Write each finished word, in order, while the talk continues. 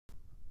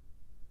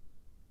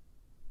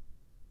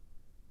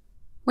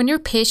When your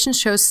patient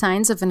shows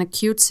signs of an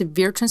acute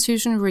severe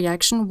transfusion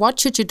reaction, what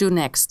should you do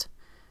next?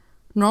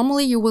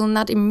 Normally, you will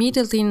not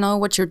immediately know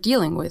what you're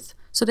dealing with,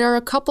 so there are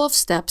a couple of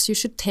steps you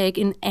should take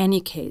in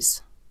any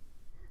case.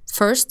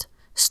 First,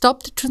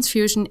 stop the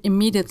transfusion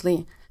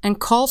immediately and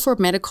call for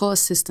medical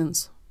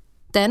assistance.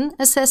 Then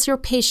assess your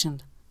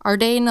patient. Are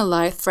they in a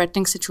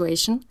life-threatening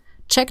situation?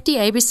 Check the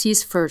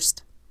ABCs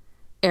first: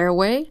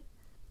 airway,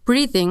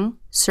 breathing,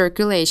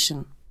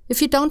 circulation.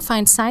 If you don't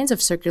find signs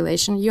of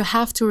circulation, you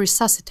have to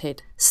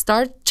resuscitate.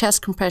 Start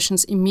chest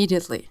compressions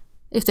immediately.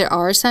 If there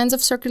are signs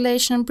of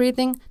circulation and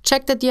breathing,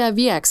 check that the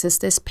IV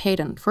access is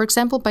patent, for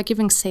example by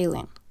giving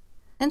saline.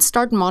 And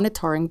start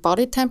monitoring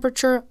body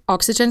temperature,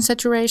 oxygen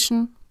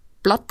saturation,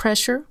 blood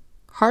pressure,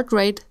 heart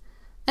rate,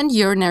 and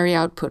urinary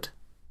output.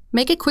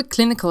 Make a quick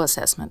clinical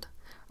assessment.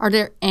 Are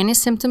there any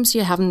symptoms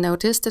you haven't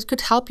noticed that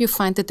could help you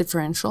find the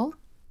differential?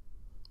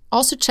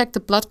 Also check the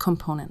blood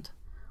component.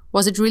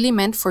 Was it really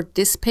meant for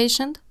this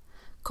patient?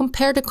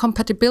 Compare the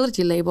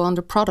compatibility label on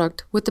the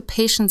product with the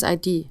patient's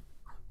ID.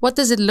 What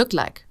does it look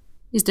like?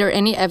 Is there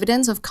any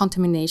evidence of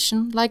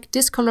contamination, like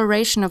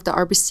discoloration of the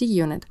RBC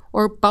unit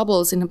or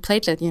bubbles in the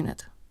platelet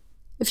unit?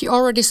 If you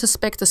already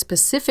suspect a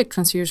specific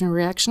transfusion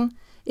reaction,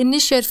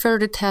 initiate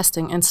further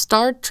testing and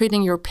start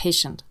treating your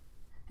patient.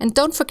 And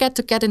don't forget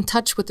to get in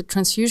touch with the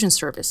transfusion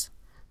service.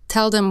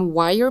 Tell them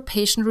why your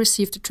patient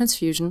received the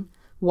transfusion,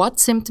 what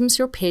symptoms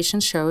your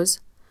patient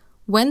shows,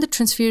 when the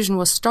transfusion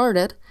was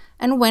started,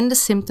 and when the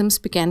symptoms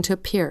began to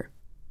appear.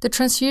 The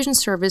transfusion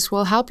service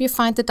will help you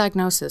find the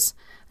diagnosis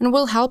and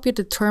will help you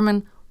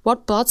determine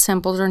what blood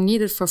samples are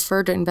needed for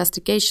further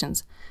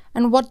investigations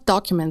and what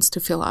documents to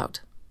fill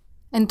out.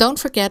 And don't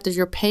forget that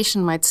your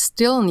patient might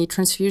still need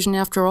transfusion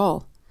after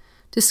all.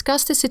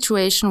 Discuss the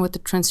situation with the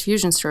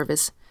transfusion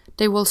service.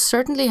 They will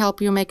certainly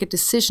help you make a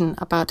decision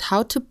about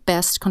how to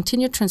best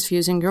continue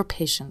transfusing your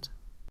patient.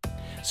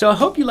 So I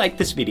hope you liked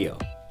this video.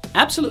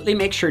 Absolutely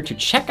make sure to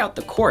check out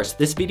the course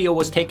this video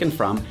was taken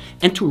from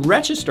and to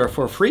register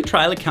for a free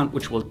trial account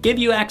which will give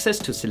you access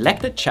to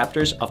selected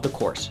chapters of the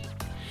course.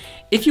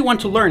 If you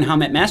want to learn how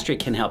MedMastery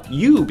can help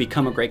you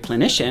become a great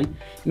clinician,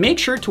 make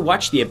sure to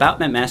watch the About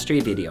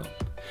MedMastery video.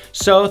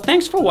 So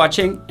thanks for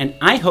watching, and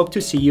I hope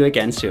to see you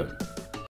again soon.